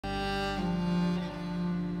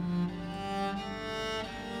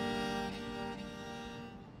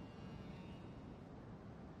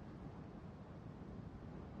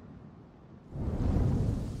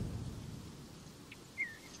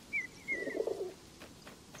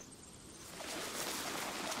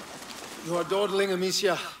You are dawdling,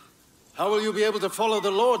 Amicia. How will you be able to follow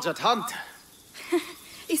the lords at hunt?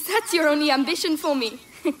 Is that your only ambition for me?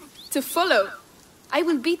 To follow? I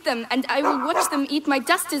will beat them, and I will watch them eat my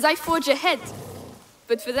dust as I forge ahead.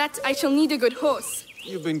 But for that, I shall need a good horse.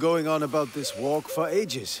 You've been going on about this walk for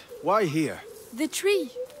ages. Why here? The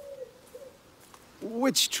tree.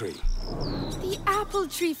 Which tree? The apple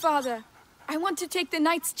tree, Father. I want to take the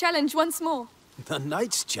Knight's Challenge once more. The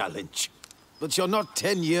Knight's Challenge? But you're not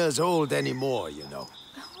 10 years old anymore, you know.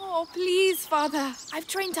 Oh, please, Father. I've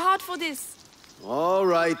trained hard for this. All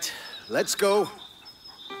right, let's go.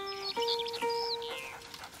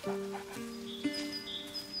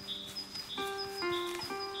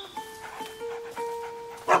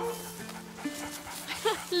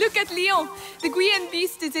 Look at Leon. The Guyenne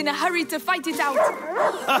beast is in a hurry to fight it out.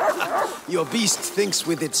 Your beast thinks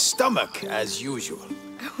with its stomach, as usual.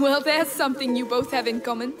 Well, there's something you both have in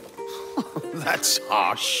common. That's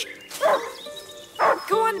harsh.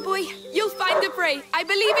 Go on, boy. You'll find the prey. I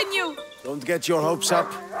believe in you. Don't get your hopes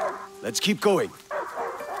up. Let's keep going.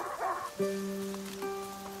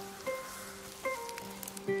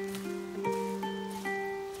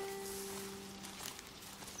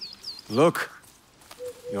 Look.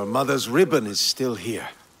 Your mother's ribbon is still here.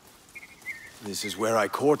 This is where I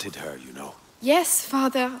courted her, you know. Yes,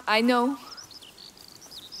 Father, I know.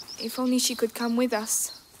 If only she could come with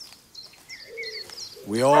us.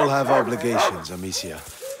 We all have obligations, Amicia.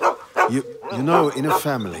 You know, in a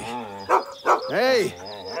family. Hey!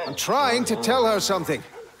 I'm trying to tell her something.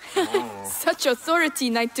 Such authority,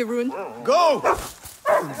 Knight de Rune. Go!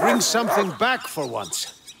 And bring something back for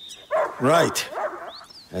once. Right.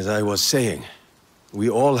 As I was saying, we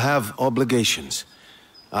all have obligations.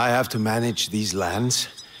 I have to manage these lands.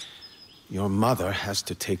 Your mother has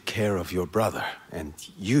to take care of your brother, and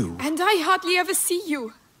you... And I hardly ever see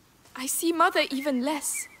you. I see Mother even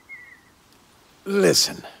less.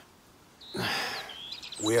 Listen.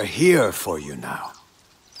 We're here for you now.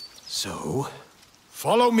 So,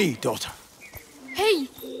 follow me, daughter. Hey,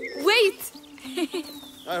 wait!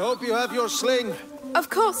 I hope you have your sling. Of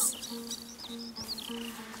course.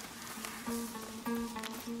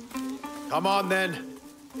 Come on, then.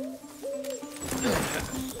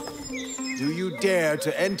 Do you dare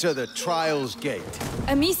to enter the Trials Gate?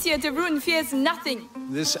 Amicia de Rune fears nothing.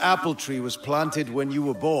 This apple tree was planted when you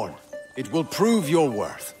were born. It will prove your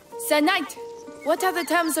worth. Sir Knight, what are the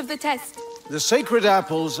terms of the test? The sacred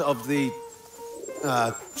apples of the...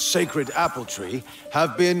 sacred apple tree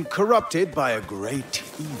have been corrupted by a great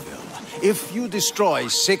evil. If you destroy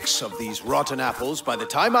 6 of these rotten apples by the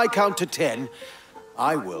time I count to 10,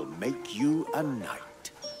 I will make you a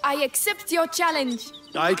knight. I accept your challenge.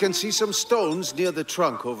 I can see some stones near the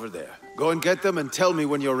trunk over there. Go and get them and tell me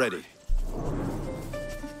when you're ready.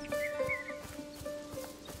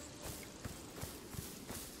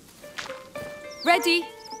 Ready?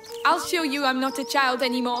 I'll show you I'm not a child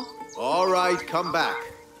anymore. All right, come back.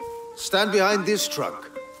 Stand behind this trunk.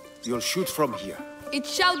 You'll shoot from here. It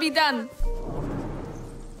shall be done.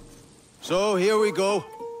 So, here we go.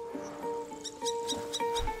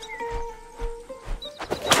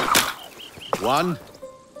 One,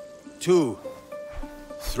 2,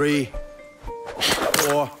 3,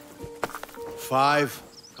 4, 5.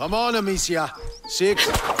 Come on, Amicia. 6,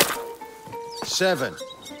 7,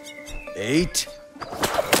 8,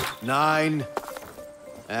 9,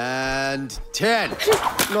 and 10.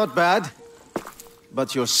 Not bad.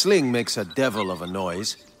 But your sling makes a devil of a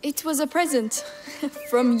noise. It was a present.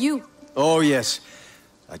 From you. Oh, yes.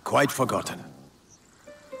 I'd quite forgotten.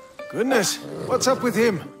 Goodness, what's up with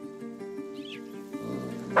him?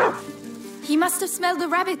 He must have smelled the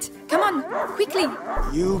rabbit. Come on, quickly.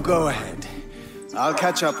 You go ahead. I'll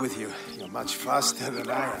catch up with you. You're much faster than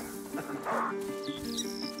I am.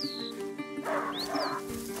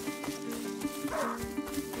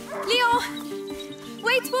 Leon!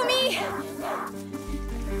 Wait for me!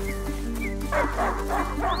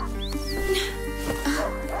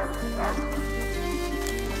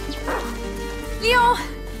 Leon!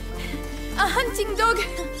 A hunting dog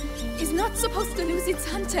is not supposed to lose its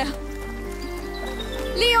hunter.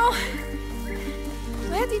 Leon!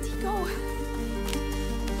 Where did he go?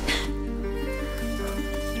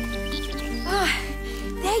 Ah,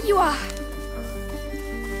 there you are.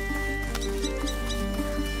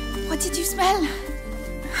 What did you smell?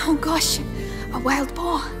 Oh gosh, a wild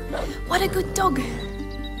boar. What a good dog.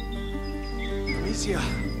 Amicia,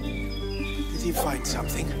 did he find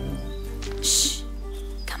something? Shh,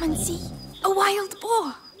 come and see. A wild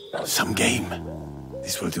boar. Some game.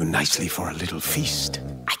 This will do nicely for a little feast.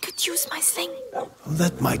 I could use my sling.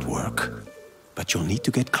 That might work, but you'll need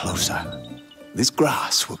to get closer. This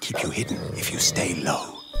grass will keep you hidden if you stay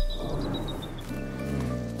low.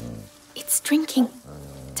 It's drinking.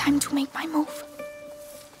 Time to make my move.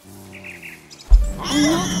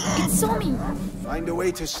 Oh no, it saw me. Find a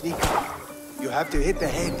way to sneak up. You have to hit the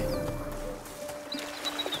head.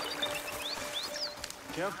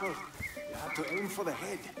 Careful. You have to aim for the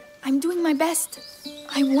head. I'm doing my best.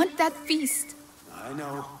 I want that feast. I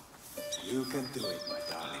know. You can do it, my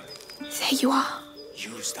darling. There you are.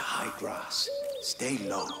 Use the high grass. Stay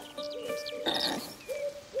low.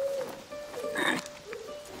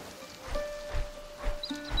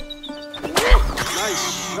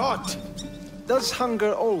 Nice shot! Does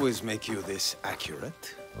hunger always make you this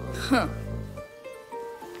accurate? Huh.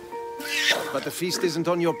 But the feast isn't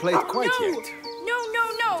on your plate quite yet. No!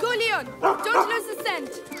 Go, Leon! Don't lose the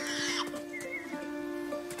scent!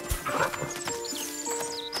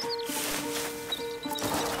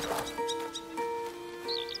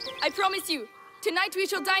 I promise you, tonight we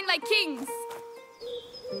shall dine like kings!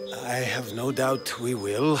 I have no doubt we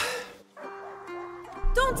will.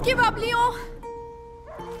 Don't give up, Leon!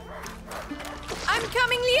 I'm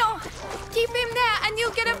coming, Leon! Keep him there and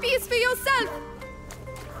you'll get a piece for yourself!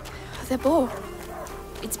 The bow.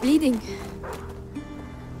 It's bleeding.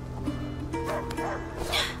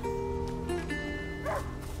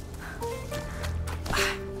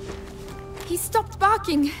 He stopped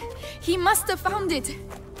barking. He must have found it.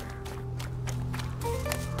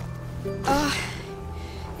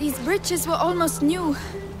 These breeches were almost new.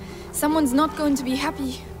 Someone's not going to be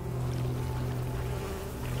happy.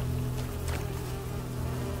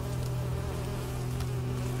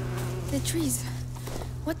 The trees.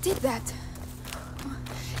 What did that?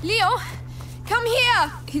 Leo! Come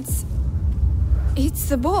here! It's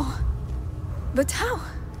the boar. But how?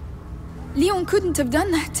 Leon couldn't have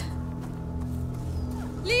done that.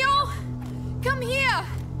 Leo! Come here!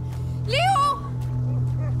 Leo!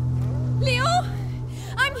 Leo!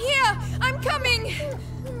 I'm here! I'm coming!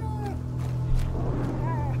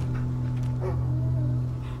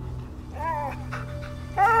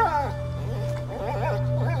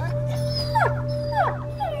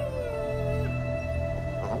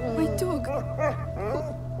 My dog.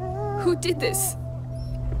 Who did this?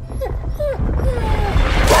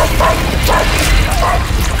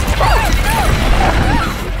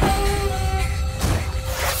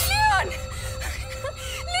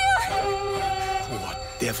 What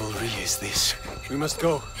devilry is this? We must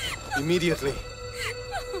go. Immediately.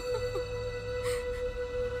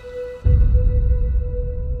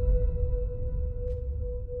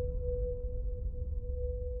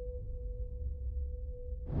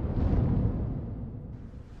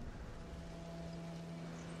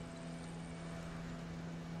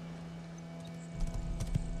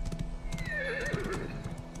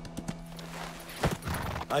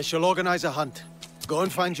 I shall organize a hunt. Go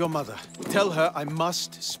and find your mother. Tell her I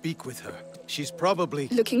must speak with her. She's probably...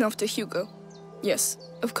 Looking after Hugo. Yes,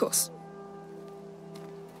 of course.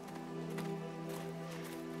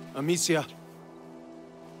 Amicia.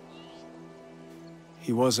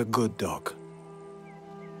 He was a good dog.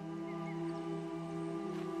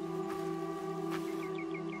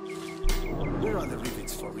 Where are the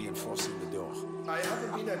rivets for reinforcing the door? I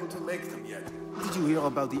haven't been able to make them yet. Did you hear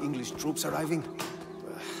about the English troops arriving?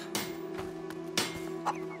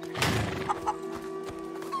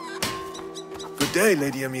 Good day,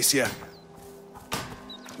 Lady Amicia.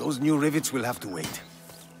 Those new rivets will have to wait.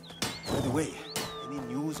 By the way, any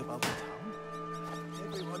news about the town?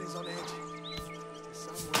 Everyone is on edge.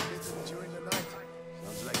 Some were bitten during the night.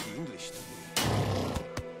 Sounds like the English to me.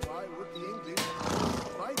 Why would the English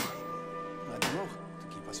fight? I don't know, to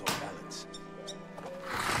keep us off balance.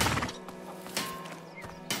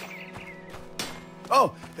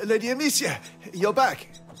 Oh, Lady Amicia, you're back.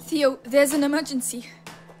 Theo, there's an emergency.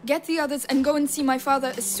 Get the others and go and see my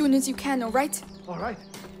father as soon as you can, all right? All right.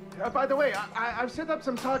 By the way, I've set up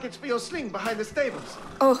some targets for your sling behind the stables.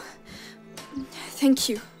 Oh, thank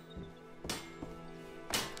you.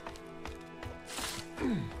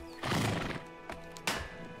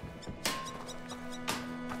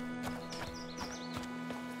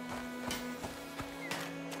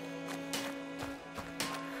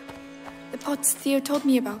 The pots Theo told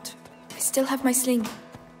me about. I still have my sling.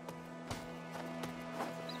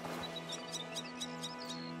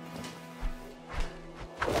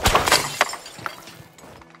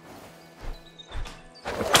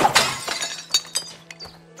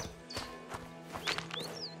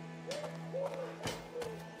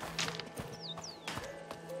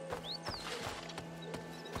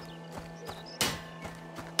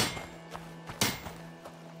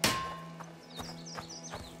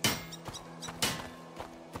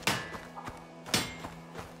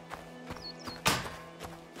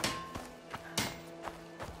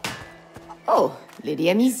 Oh, Lady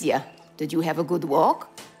Amicia, did you have a good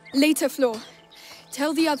walk? Later, Flor.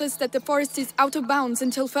 Tell the others that the forest is out of bounds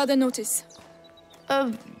until further notice.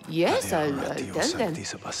 Yes, I'll tell them.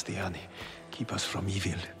 Sebastiani, keep us from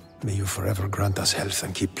evil. May you forever grant us health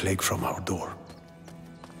and keep plague from our door.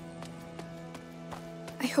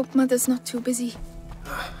 I hope Mother's not too busy.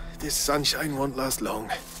 This sunshine won't last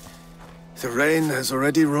long. The rain has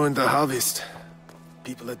already ruined the harvest.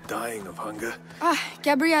 People are dying of hunger.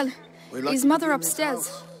 Gabrielle. Is Mother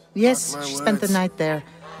upstairs? Yes, she spent the night there.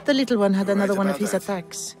 The little one had another one of his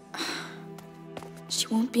attacks. She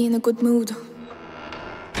won't be in a good mood.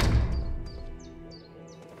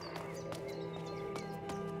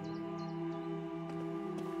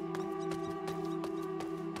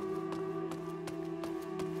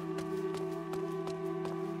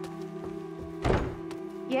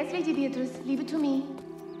 Yes, Lady Beatrice, leave it to me.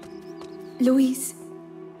 Louise,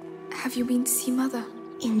 have you been to see Mother?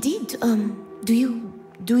 Indeed, do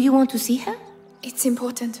you want to see her? It's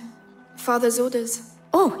important. Father's orders.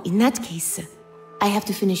 Oh, in that case, I have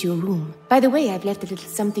to finish your room. By the way, I've left a little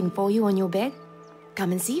something for you on your bed.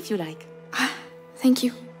 Come and see if you like. Thank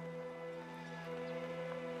you.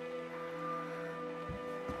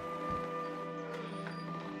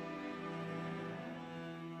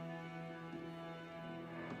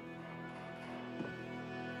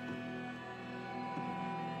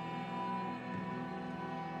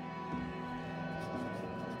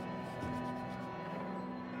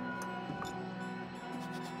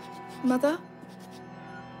 Mother?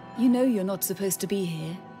 You know you're not supposed to be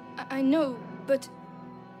here. I know, but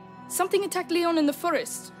something attacked Leon in the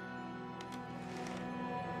forest.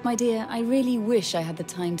 My dear, I really wish I had the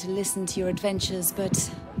time to listen to your adventures,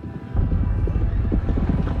 but...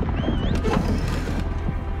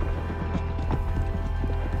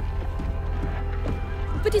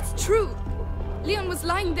 But it's true! Leon was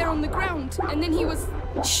lying there on the ground, and then he was...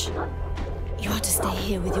 Shh! You are to stay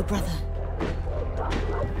here with your brother.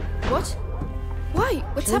 What? Why?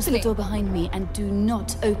 What's Close happening? the door behind me and do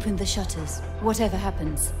not open the shutters, whatever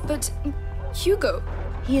happens. But... Hugo...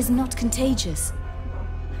 He is not contagious.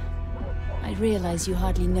 I realize you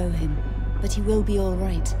hardly know him, but he will be all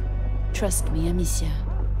right. Trust me, Amicia.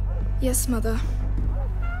 Yes, Mother.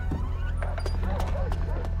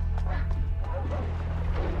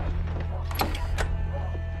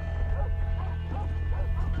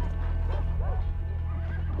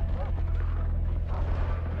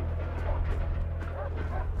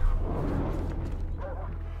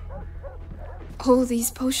 All these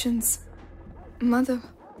potions. Mother,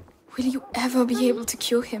 will you ever be able to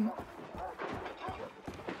cure him?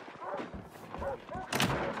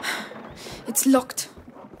 It's locked.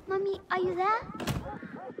 Mommy, are you there?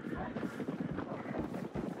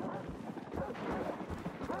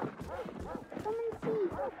 Come and see.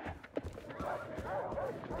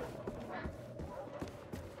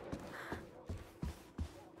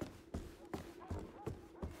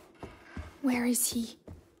 Where is he?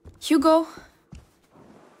 Hugo?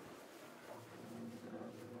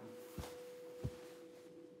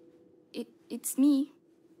 It's me.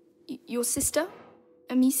 Your sister?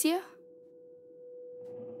 Amicia?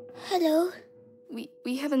 Hello.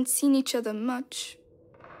 We haven't seen each other much.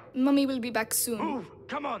 Mummy will be back soon. Move!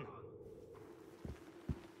 Come on!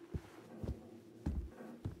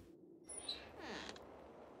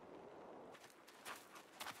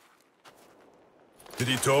 Did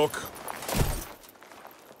he talk?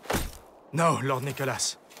 No, Lord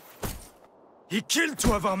Nicholas. He killed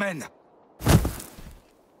 2 of our men!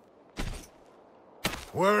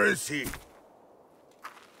 Where is he?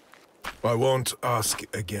 I won't ask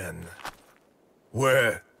again.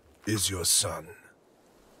 Where is your son?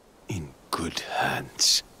 In good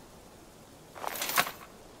hands.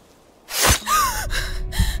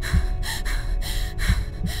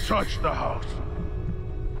 Search the house.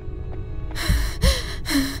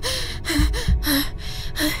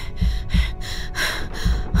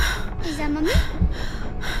 Is that Mommy?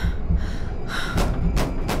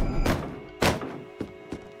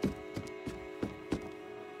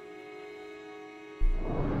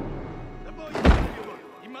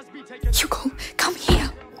 Hugo, come here.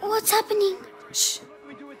 What's happening? Shh.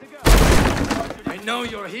 I know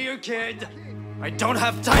you're here, kid. I don't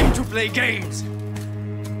have time to play games.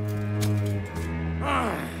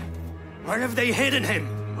 Where have they hidden him?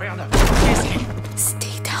 Where the fuck is he?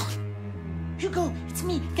 Stay down. Hugo, it's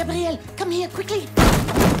me, Gabrielle. Come here, quickly.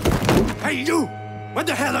 Hey, you! What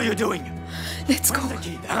the hell are you doing? Let's Where's go. the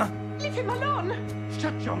kid, huh? Leave him alone.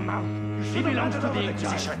 Shut your mouth. He belongs to the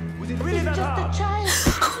Inquisition. Was it really that hard? Child.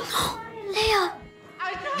 Leia!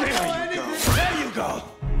 There you go. There you go.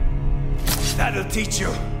 That'll teach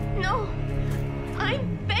you. No!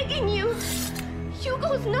 telling you,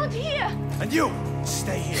 Hugo's not here. And you,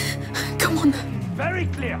 stay here. Come on. Very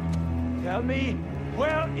clear. Tell me,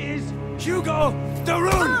 where is Hugo de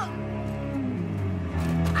Rune?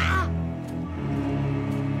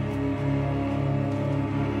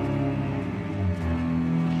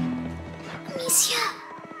 Amicia,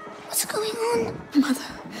 what's going on? Mother,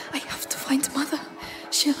 I have to find Mother.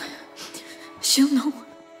 She'll know.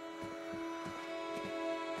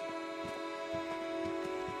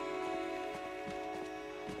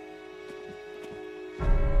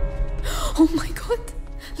 Oh my God,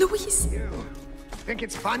 Louise. You think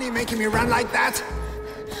it's funny making me run like that?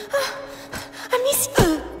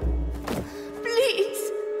 Amicia,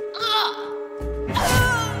 please.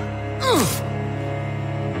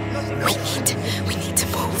 We need to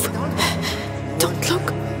move. Don't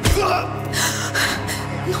look.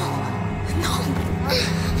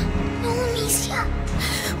 No, Amicia.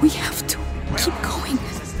 We have to keep going.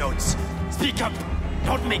 Mrs. Notes, speak up.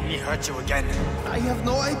 Don't make me hurt you again. I have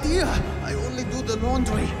no idea. I only do the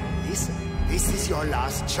laundry. Listen, this is your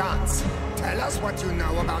last chance. Tell us what you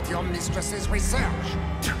know about your mistress's research.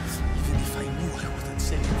 Even if I knew, I wouldn't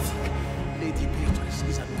say anything. Lady Beatrice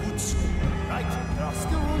is a good soul. Right, there are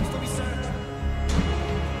still rooms to research.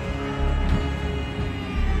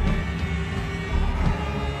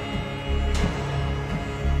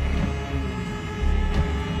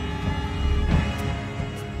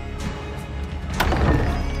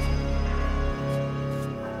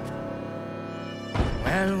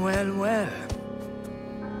 Well.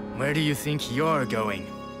 Where do you think you're going?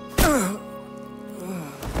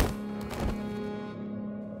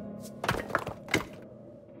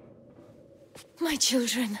 My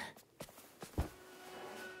children.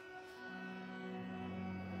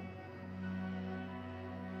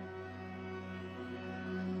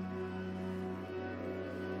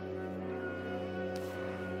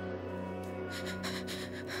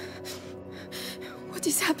 What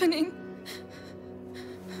is happening?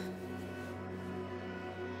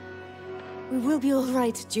 We will be all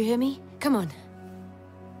right, do you hear me? Come on.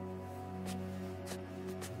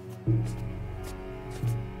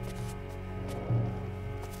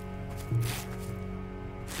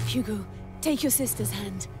 Hugo, take your sister's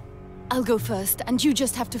hand. I'll go first, and you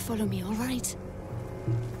just have to follow me, all right?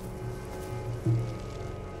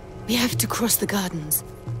 We have to cross the gardens.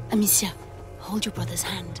 Amicia, hold your brother's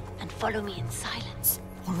hand and follow me in silence,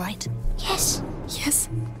 all right? Yes. Yes,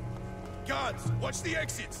 Guards, watch the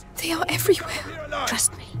exits. they are everywhere. We're alive.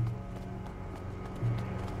 Trust me.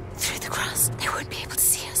 Through the grass, they won't be able to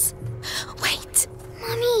see us. Wait.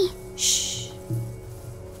 Mommy. Shh.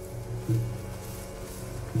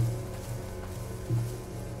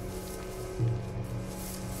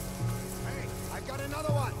 Hey, I've got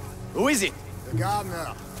another one. Who is it? The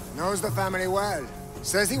gardener. Knows the family well.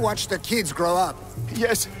 Says he watched the kids grow up.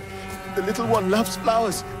 Yes, the little one loves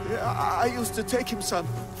flowers. I used to take him some.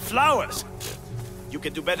 Flowers! You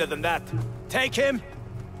can do better than that. Take him.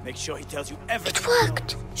 Make sure he tells you everything. It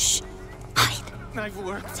worked. Shh. Hide. I've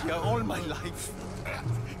worked here all my life.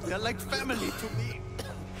 They're like family to me.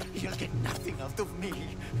 You'll get nothing out of me.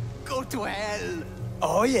 Go to hell.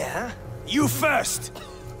 Oh, yeah? You first!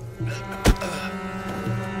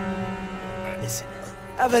 Listen,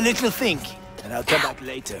 have a little think, and I'll come back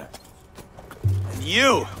later. And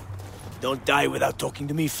you! Don't die without talking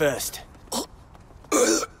to me first.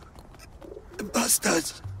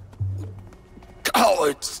 Bastards.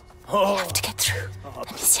 Cowards. Oh, We have to get through.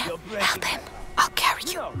 Amicia, you're breaking help him. I'll carry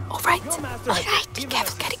you. All right? Your master All has right, be given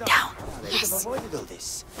careful us getting some. down. They could have avoided all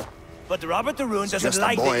this. But Robert de Rune doesn't just a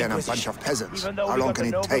like boy the and a Inquisition, bunch of peasants. even though How we long got can the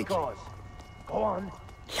it noble take? cause. Go on.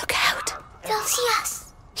 Look out. They'll see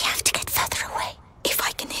us. We have to get further away. If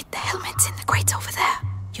I can hit the helmets in the grate over there,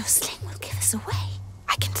 your sling will give us away.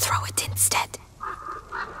 I can throw it instead.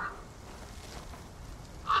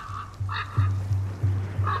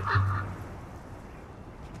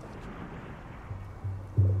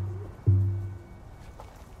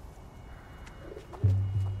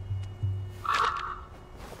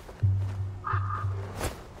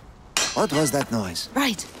 What was that noise?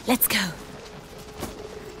 Right, let's go.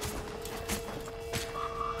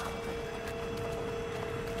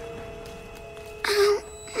 Ow,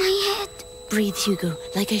 my head. Breathe, Hugo,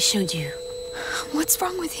 like I showed you. What's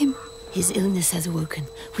wrong with him? His illness has awoken.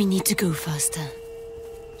 We need to go faster.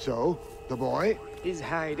 So, the boy? He's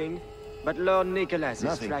hiding, but Lord Nicholas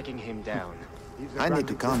Nothing. is tracking him down. I need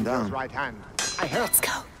to calm down. Right hand. I help. Let's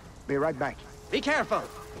go. Be right back. Be careful.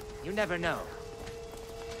 You never know.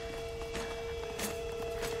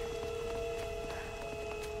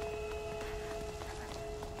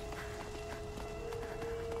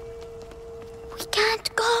 We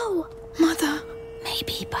can't go.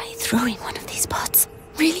 spots.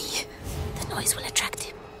 Really? The noise will attract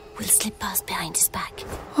him. We'll slip past behind his back.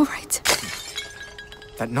 All right.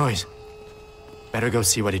 That noise. Better go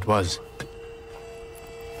see what it was.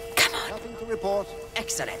 Come on. Nothing to report.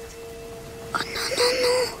 Excellent. Oh,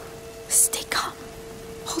 no. Stay calm.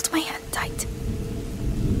 Hold my hand tight.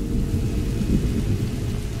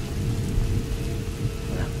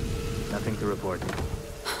 Nothing to report.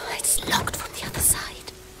 It's locked from the other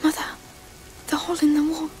side. Mother, the hole in the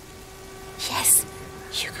wall. Yes,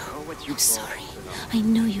 Hugo. I'm sorry. I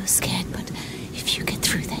know you're scared, but if you get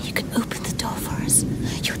through there, you can open the door for us.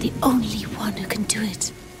 You're the only one who can do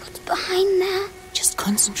it. What's behind there? Just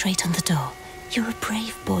concentrate on the door. You're a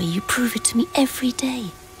brave boy. You prove it to me every day.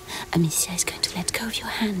 Amicia is going to let go of your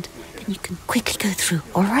hand. Then you can quickly go through,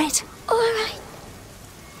 all right? All right.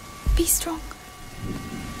 Be strong.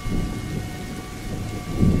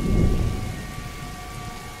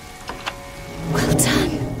 Well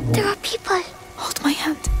done. There are people. Hold my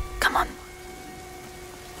hand. Come on.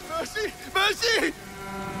 Mercy! Mercy!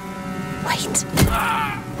 Wait.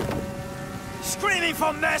 Screaming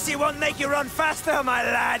for mercy won't make you run faster, my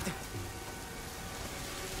lad!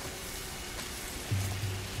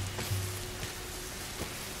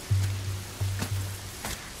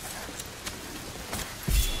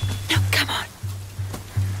 No, come on.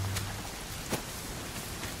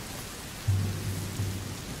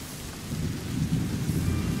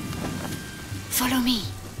 Follow me.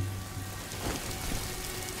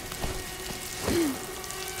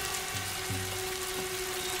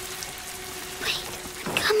 Wait,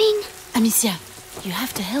 I'm coming. Amicia, you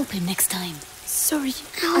have to help him next time. Sorry.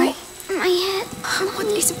 Ow, my head. What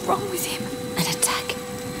is wrong with him? An attack.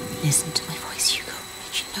 Listen to my voice, Hugo.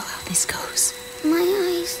 You know how this goes. My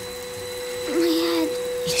eyes. My head.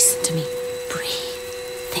 Listen to me. Breathe.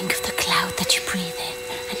 Think of the cloud that you breathe in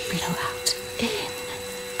and blow out. In,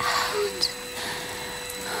 out.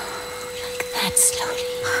 Like that, slowly.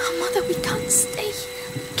 Mother, we can't stay.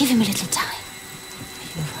 Give him a little time. Are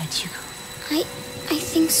you all right, Hugo? I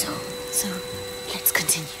think so. So, let's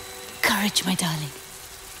continue. Courage, my darling.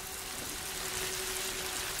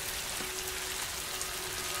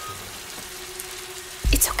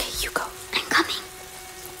 It's okay, Hugo. I'm coming.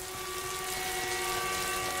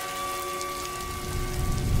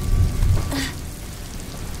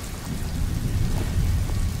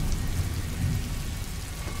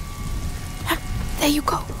 There you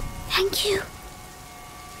go. Thank you.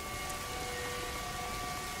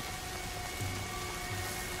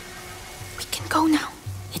 We can go now.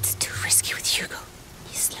 It's too risky with Hugo.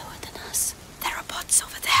 He's slower than us. There are bots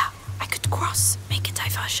over there. I could cross, make a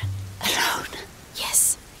diversion. Alone?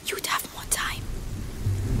 Yes, you'd have more time.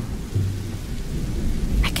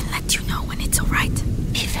 I can let you know when it's all right.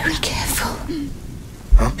 Be very careful.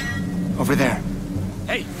 Huh? Over there.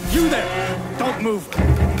 Hey, you there! Don't move!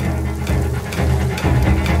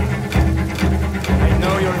 I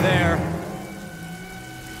know you're there.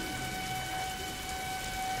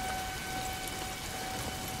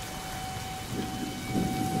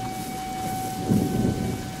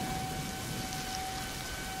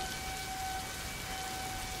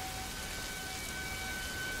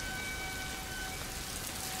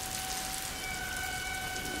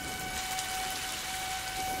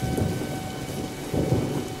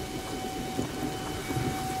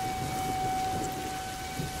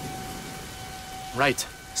 Right.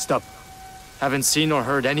 Stop. Haven't seen or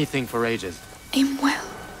heard anything for ages. Aim well.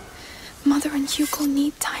 Mother and Hugo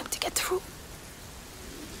need time to get through.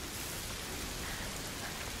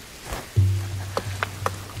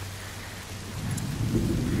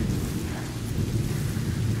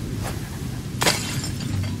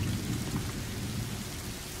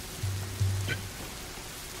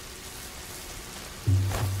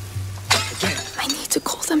 Again. I need to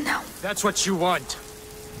call them now. That's what you want.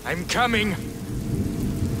 I'm coming.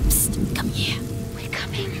 Psst, come here. We're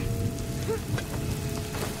coming.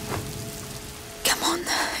 Come on,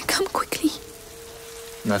 come quickly.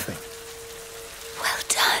 Nothing. Well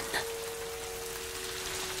done.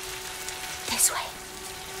 This way.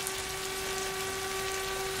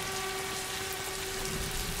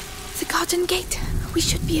 The garden gate. We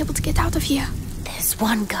should be able to get out of here. There's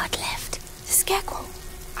one guard left. The scarecrow.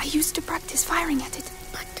 I used to practice firing at it.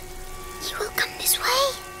 But he will come this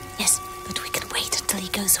way. Yes, but we can wait until he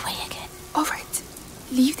goes away again. All right.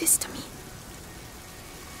 Leave this to me.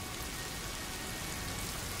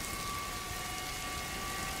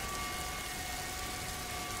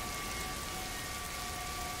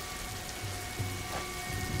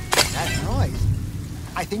 That noise.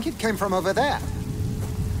 I think it came from over there.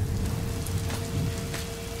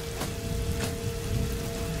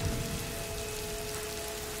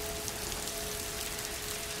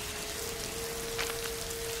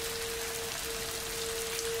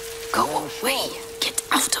 Go away! Get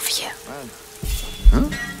out of here! Huh?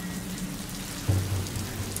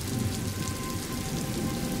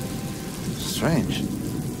 Strange.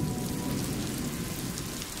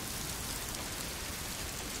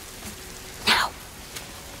 Now!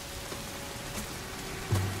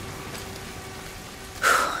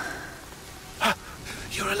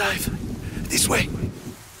 You're alive. This way.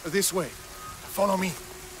 This way. Follow me.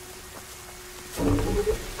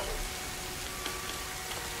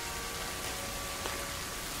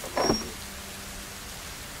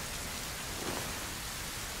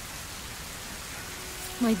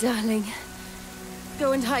 My darling.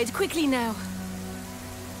 Go and hide quickly now.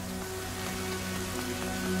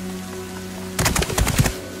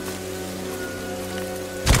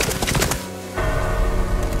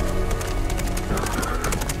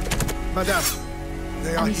 Madame,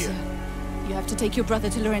 they are Amicia, here. you have to take your brother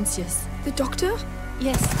to Laurentius. The doctor?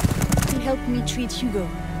 Yes. He helped me treat Hugo.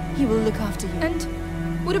 He will look after you. And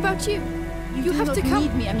what about you? You have to You come.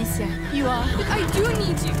 need me, Amicia. You are. But I do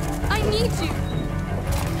need you. I need you.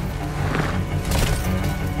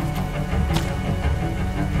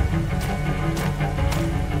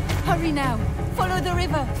 Hurry now. Follow the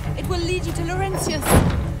river. It will lead you to Laurentius.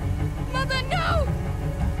 Mother, no!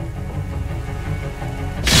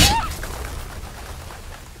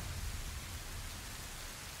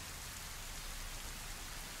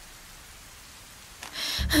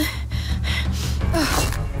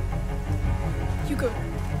 Hugo,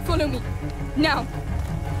 follow me. Now.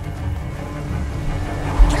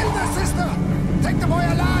 Kill the sister! Take the boy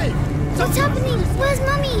alive! What's happening? Where's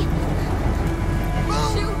Mummy?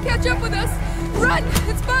 She'll catch up with us. Run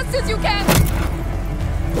as fast as you can.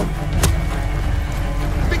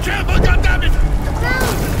 Be careful, goddammit! The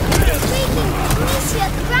ground! It's shaking! Amicia,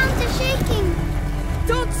 the ground is shaking!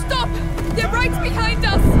 Don't stop! They're right behind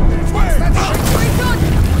us! Where? Straight on!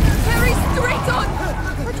 Carry straight on!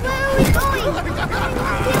 But where are we going? No one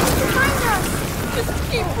will be able to find us! Just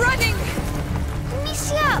keep running!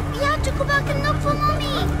 Amicia, we have to go back and look for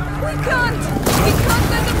Mummy! We can't! We can't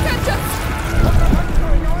let them catch us!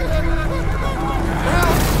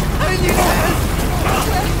 I need help!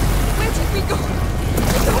 Where did we go?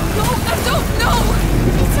 I don't know! I don't know!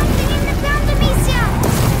 There's something in the ground, Amicia!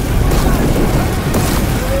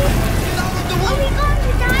 Are we going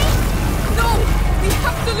to die? No! We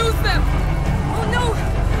have to lose them! Oh no!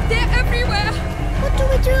 They're everywhere! What do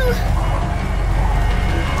we do?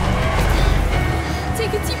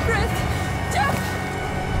 Take a deep breath! Jump!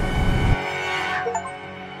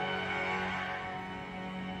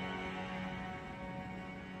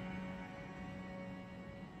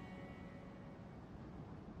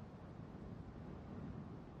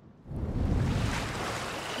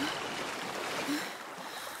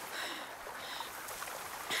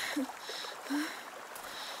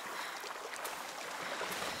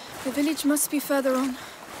 The village must be further on.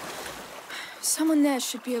 Someone there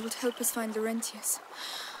should be able to help us find Laurentius.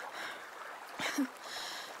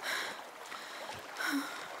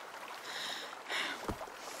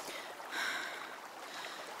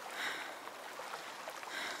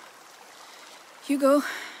 Hugo?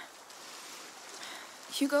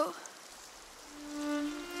 Hugo?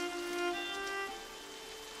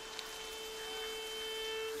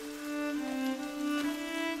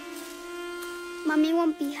 Mummy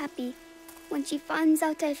won't be happy when she finds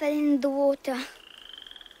out I fell in the water.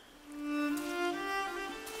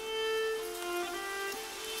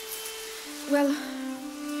 Well,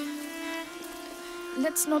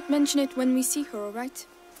 let's not mention it when we see her, all right?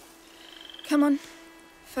 Come on.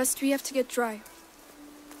 First we have to get dry.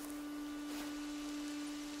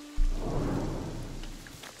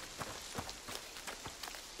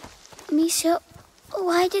 Amicia,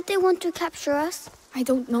 why did they want to capture us? I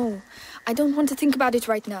don't know. I don't want to think about it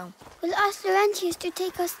right now. We'll ask Laurentius to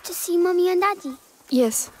take us to see Mummy and Daddy.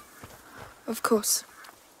 Yes, of course.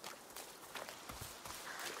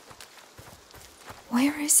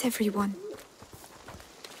 Where is everyone?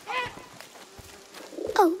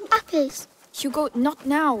 Oh, apples. Hugo, not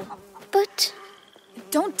now. But...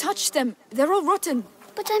 Don't touch them. They're all rotten.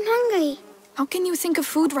 But I'm hungry. How can you think of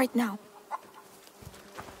food right now?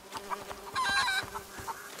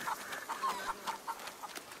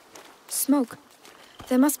 Smoke.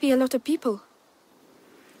 There must be a lot of people.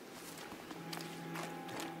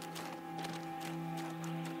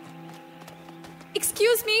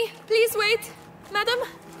 Excuse me, please wait. Madam?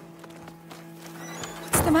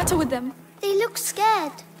 What's the matter with them? They look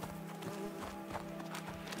scared.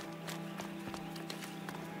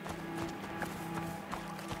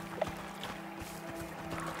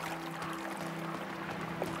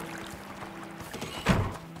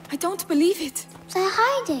 I don't believe it. They're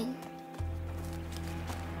hiding.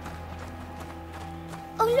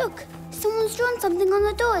 Oh, look! Someone's drawn something on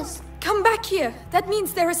the doors. Come back here. That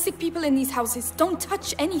means there are sick people in these houses. Don't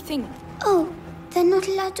touch anything. Oh, they're not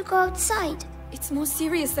allowed to go outside. It's more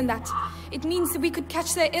serious than that. It means that we could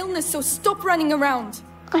catch their illness, so stop running around.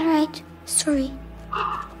 All right. Sorry.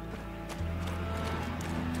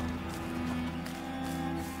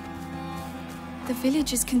 The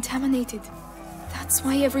village is contaminated. That's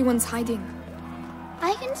why everyone's hiding.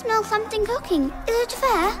 I can smell something cooking. Is it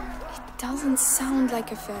fair? It doesn't sound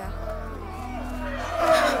like a fair.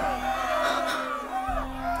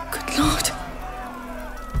 Good Lord.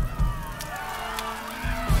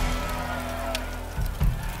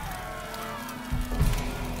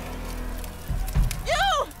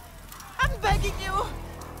 You! I'm begging you!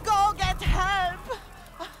 Go get help!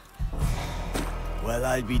 Well,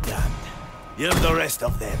 I'll be damned. Here's the rest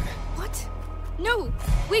of them. What? No!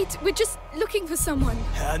 Wait, we're just looking for someone.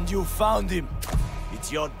 And you found him.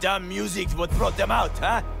 It's your damn music what brought them out,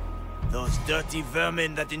 huh? Those dirty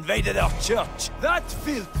vermin that invaded our church. That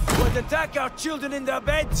filth would attack our children in their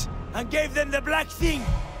beds and gave them the black thing.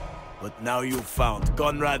 But now you found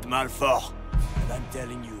Conrad Malfour. And I'm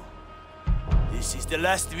telling you, this is the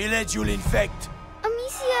last village you'll infect.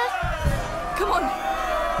 Amicia! Come on!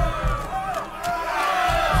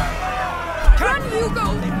 Run, Hugo!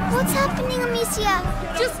 What's happening, Amicia?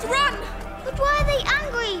 Just run! But why are they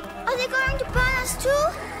angry? Are they going to burn us too?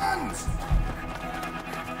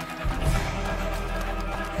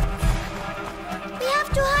 We have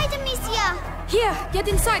to hide, Amicia! Here, get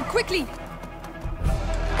inside, quickly!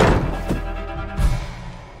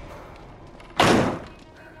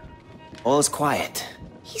 All's quiet.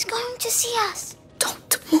 He's going to see us.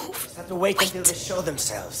 Don't move. Just have to wait until they show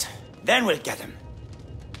themselves. Then we'll get them.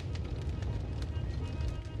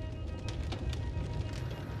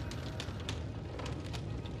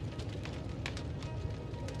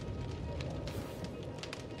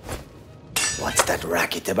 What's that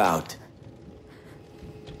racket about?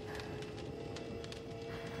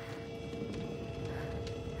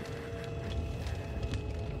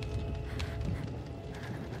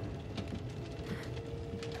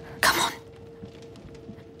 Come on.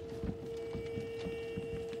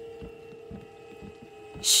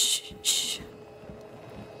 Shh, shh.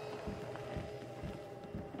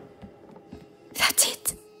 That's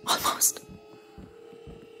it. Almost.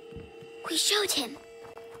 We showed him.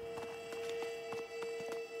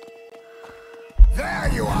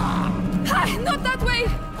 There you are! Ah, not that way!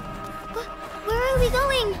 Where are we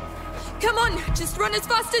going? Come on, just run as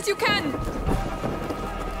fast as you can!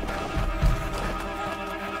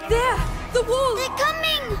 There! The wall! They're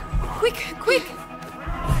coming! Quick, quick!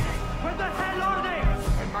 Where the hell are they?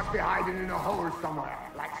 They must be hiding in a hole somewhere,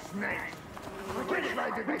 like snakes. Which way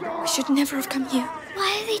did they go? We should never have come here.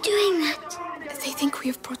 Why are they doing that? They think we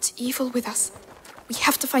have brought evil with us. We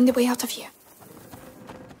have to find a way out of here.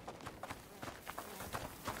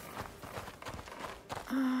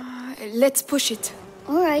 Let's push it.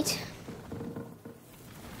 All right.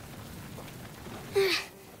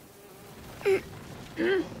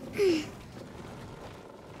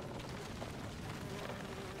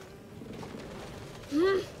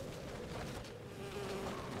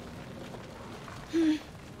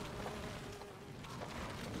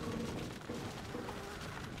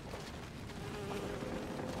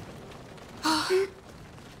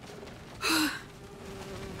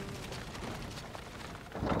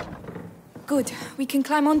 Good. We can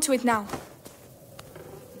climb onto it now.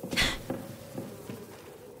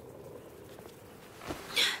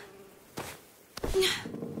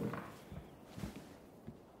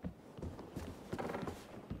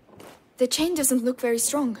 The chain doesn't look very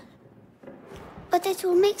strong. But it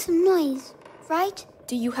will make some noise, right?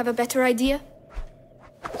 Do you have a better idea?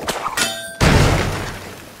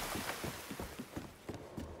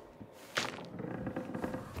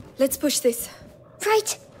 Let's push this.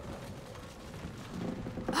 Right.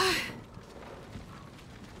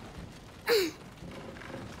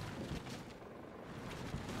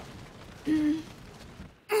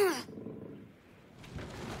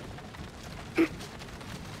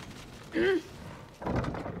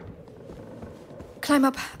 Climb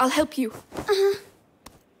up. I'll help you.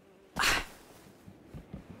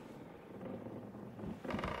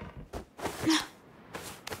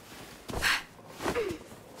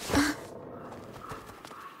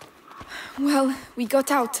 Well, we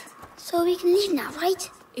got out. So we can leave now, right?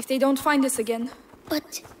 If they don't find us again.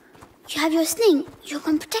 But you have your sling. You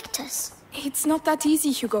can protect us. It's not that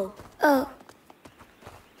easy, Hugo. Oh.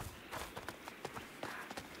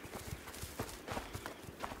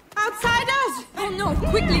 Outsiders! Oh no!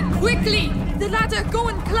 Quickly, quickly! The ladder, go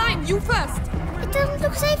and climb, you first! It doesn't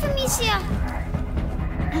look safe, Amicia.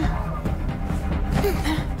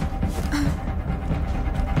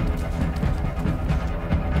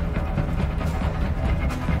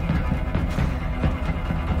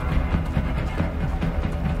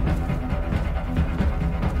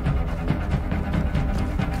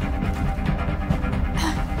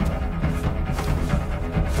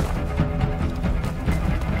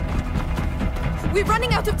 We're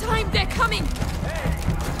running out of time, they're coming!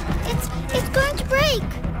 It's going to break.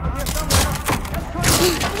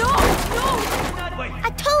 No! No!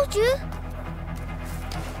 I told you.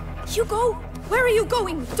 Hugo, where are you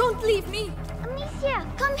going? Don't leave me! Amicia,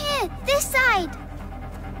 come here, this side.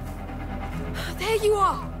 There you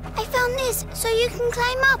are! I found this, so you can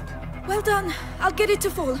climb up. Well done. I'll get it to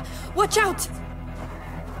fall. Watch out!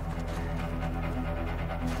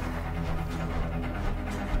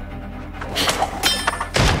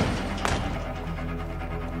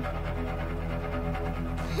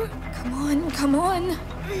 Come on, come on.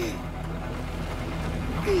 Here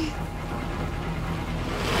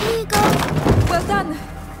you go. Well done.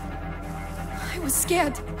 I was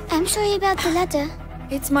scared. I'm sorry about the ladder.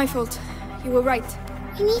 It's my fault. You were right.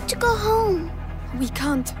 We need to go home. We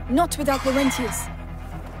can't. Not without Laurentius.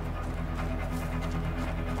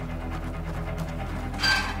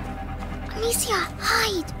 Amicia,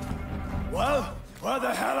 hide. Well, where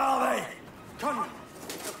the hell are they? Conrad!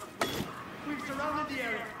 We've surrounded the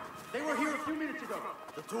area. They were here a few minutes ago.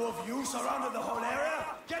 The two of you surrounded the whole area?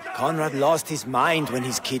 Get out! Conrad lost his mind when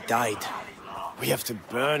his kid died. We have to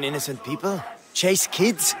burn innocent people? Chase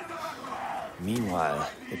kids? Meanwhile,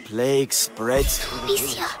 the plague spreads through the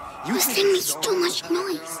Amicia, this thing makes too much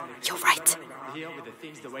noise. You're right. Here with the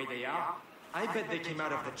things the way they are, I bet they came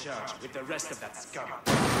out of the church with the rest of that scum.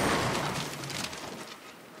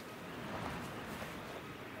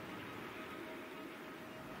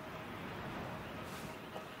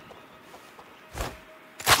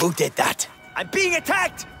 Who did that? I'm being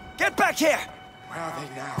attacked! Get back here! Where are they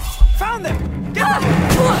now? Found them! Get back!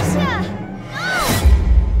 Amicia! No!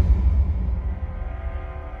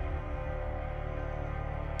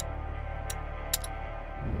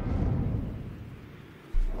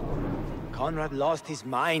 Conrad lost his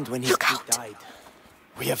mind when his kid died.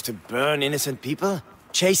 We have to burn innocent people?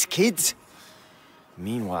 Chase kids?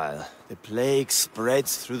 Meanwhile, the plague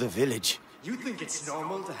spreads through the village. You think it's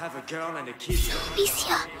normal to have a girl and a kid?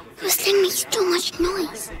 Amicia, this thing makes too much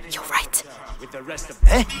noise. You're right. With the rest of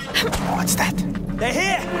Eh? What's that? They're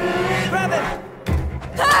here! Grab them!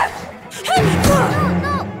 No,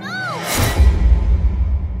 no, no!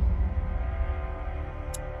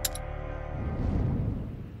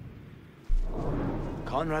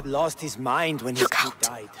 Conrad lost his mind when his kid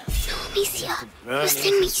died. Amicia, this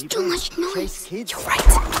thing makes too much noise. Chase kids? You're right.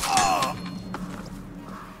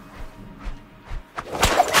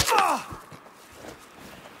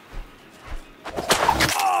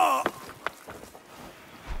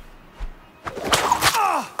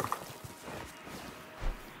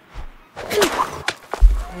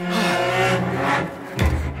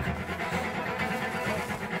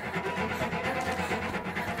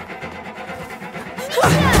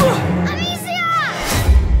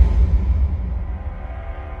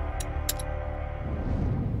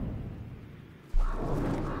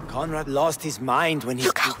 Conrad lost his mind when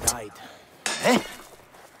his kid died. Eh?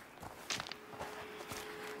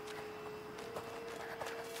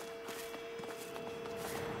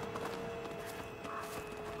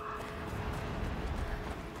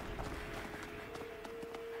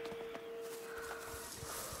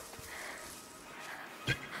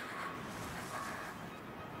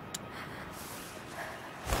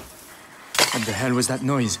 What the hell was that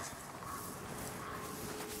noise?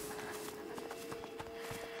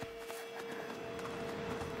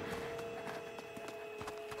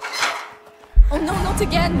 Oh no, not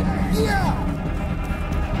again! Yeah!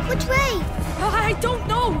 Which way? I don't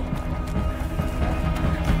know!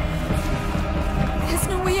 There's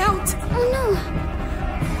no way out! Oh no!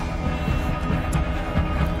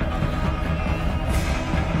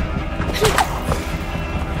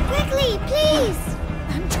 Quickly, please!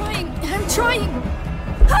 I'm trying!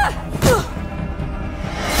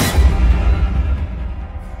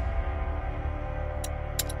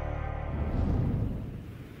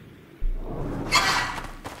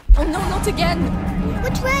 Oh no, not again!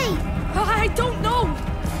 Which way? I don't know!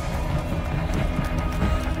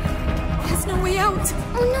 There's no way out!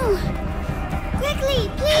 Oh no! Quickly,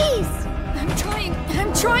 please! I'm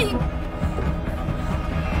trying!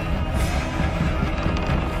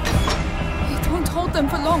 It won't hold them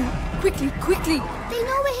for long. Quickly! They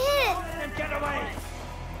know we're here! Get away!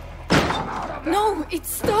 No, it's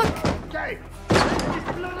stuck. Okay.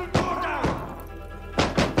 This bloody door down.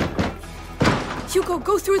 Hugo,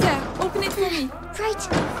 go through there. Open it for me. Right.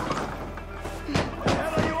 What the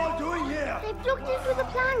hell are you all doing here? They blocked it with a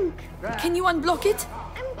plank. Can you unblock it?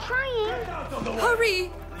 I'm trying.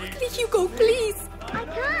 Hurry! Quickly, Hugo, please! I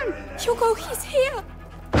can't. Hugo, he's here!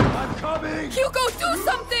 I'm coming! Hugo, do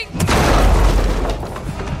something!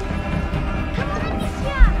 Come on,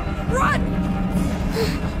 Amicia! Run!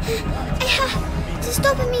 I have to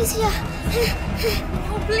stop Amicia.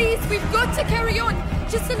 Oh, please, we've got to carry on.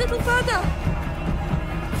 Just a little further.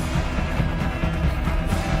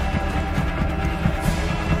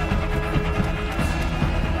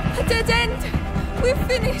 A dead end. We're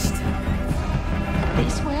finished.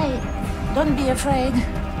 This way. Don't be afraid.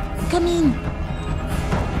 Come in.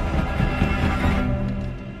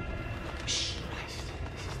 Shh.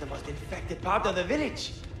 This is the most infected part of the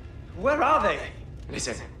village. Where are they?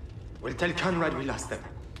 Listen, we'll tell Conrad we lost them.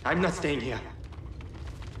 I'm not staying here.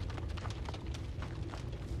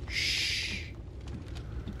 Shh.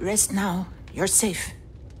 Rest now. You're safe.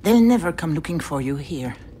 They'll never come looking for you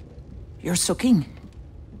here. You're soaking.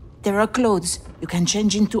 There are clothes you can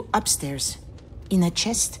change into upstairs. In a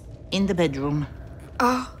chest in the bedroom.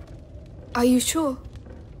 Are you sure?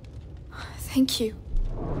 Thank you.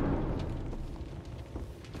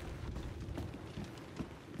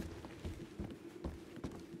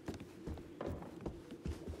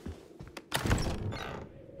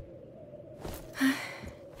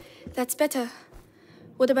 That's better.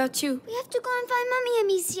 What about you? We have to go and find Mummy,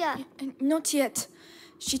 Amicia. Not yet.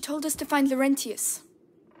 She told us to find Laurentius.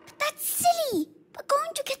 But that's silly. We're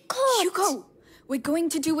going to get caught. Hugo! We're going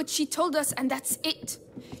to do what she told us, and that's it.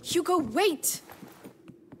 Hugo, wait!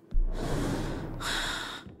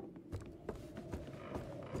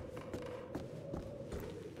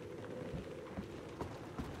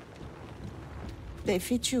 They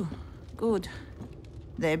fit you. Good.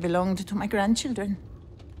 They belonged to my grandchildren.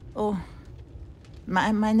 Oh,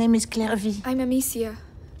 my name is Clairvy. I'm Amicia,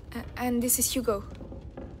 and this is Hugo.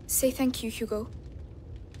 Say thank you, Hugo.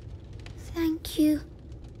 Thank you.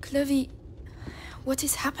 Clovey, what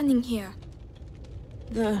is happening here?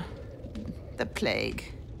 The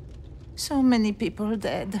plague. So many people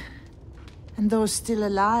dead. And those still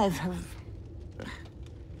alive have...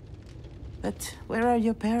 But where are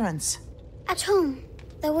your parents? At home.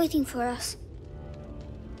 They're waiting for us.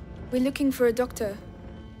 We're looking for a doctor.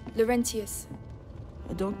 Laurentius.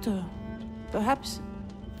 A doctor? Perhaps?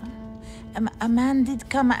 A man did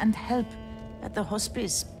come and help at the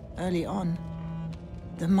hospice early on.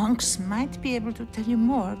 The monks might be able to tell you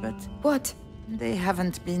more, but... What? They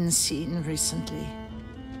haven't been seen recently.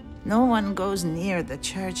 No one goes near the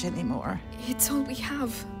church anymore. It's all we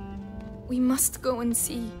have. We must go and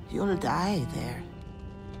see. You'll die there.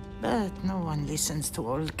 But no one listens to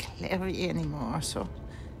old Clary anymore, so...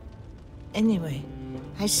 Anyway,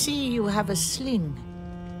 I see you have a sling.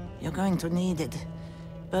 You're going to need it.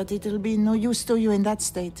 But it'll be no use to you in that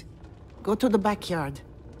state. Go to the backyard.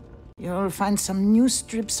 You'll find some new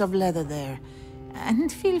strips of leather there.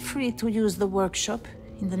 And feel free to use the workshop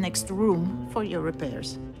in the next room for your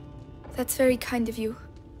repairs. That's very kind of you.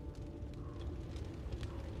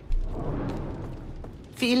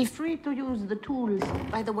 Feel free to use the tools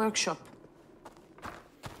by the workshop.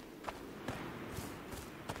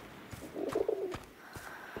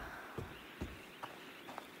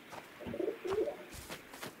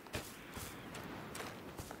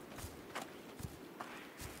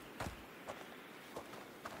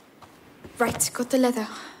 Right, got the leather.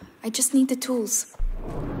 I just need the tools.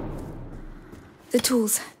 The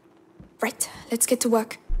tools. Right, let's get to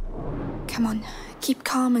work. Come on, keep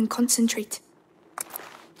calm and concentrate.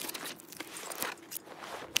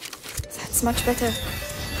 That's much better.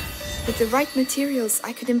 With the right materials,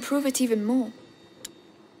 I could improve it even more.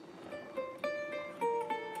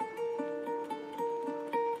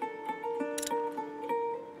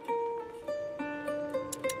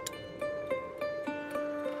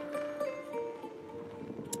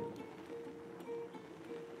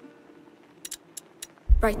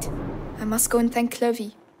 Right. I must go and thank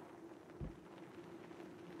Clovey.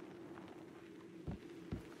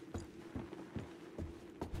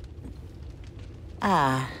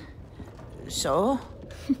 Ah. So?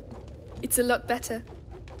 It's a lot better.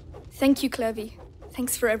 Thank you, Clovey.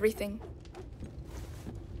 Thanks for everything.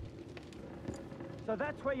 So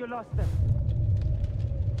that's where you lost them?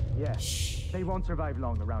 Yeah. Shh. They won't survive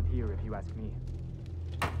long around here, if you ask me.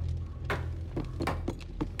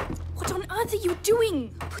 What on earth are you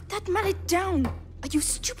doing? Put that mallet down. Are you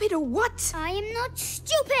stupid or what? I am not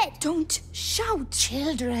stupid. Don't shout.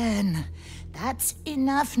 Children, That's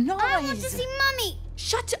enough noise. I want to see Mummy.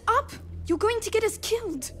 Shut up! You're going to get us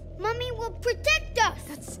killed. Mummy will protect us.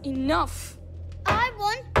 That's enough. I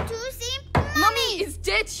want to see Mummy. Mummy is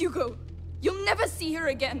dead, Hugo. You'll never see her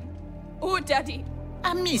again. Or Daddy.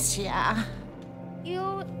 Amicia.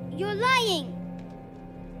 You're lying.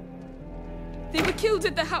 They were killed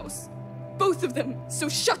at the house. Both of them, so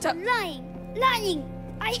shut up. Lying.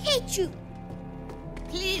 I hate you.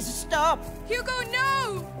 Please stop. Hugo,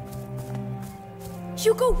 no!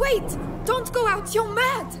 Hugo, wait! Don't go out, you're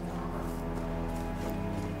mad!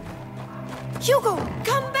 Hugo,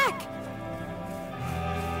 come back!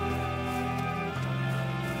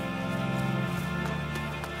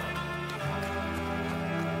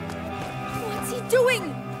 What's he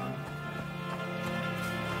doing?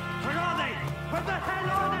 Where are they? Where the hell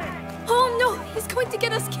are they? Oh no, he's going to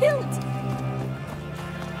get us killed!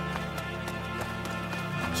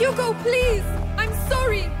 Hugo, please! I'm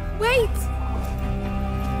sorry! Wait!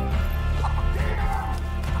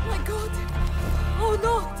 My God! Oh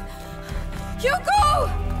Lord! Hugo!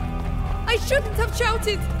 I shouldn't have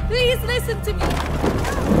shouted! Please listen to me!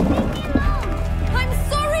 Leave me alone! I'm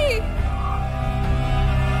sorry!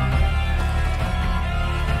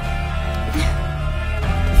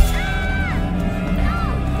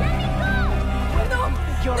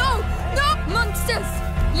 No! Monsters!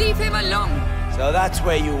 Leave him alone! So that's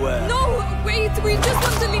where you were. No! Wait! We just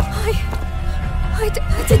want to leave.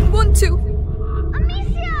 I didn't want to.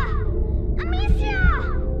 Amicia! Amicia!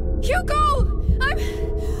 Hugo!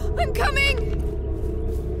 I'm coming!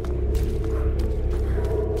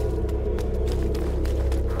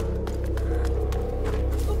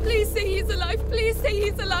 Oh, please say he's alive. Please say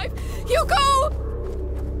he's alive. Hugo!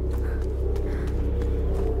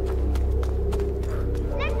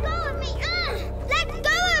 Let go of me! Let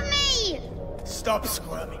go of me! Stop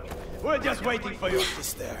squirming. We're just waiting for your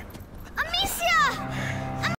sister. Amicia!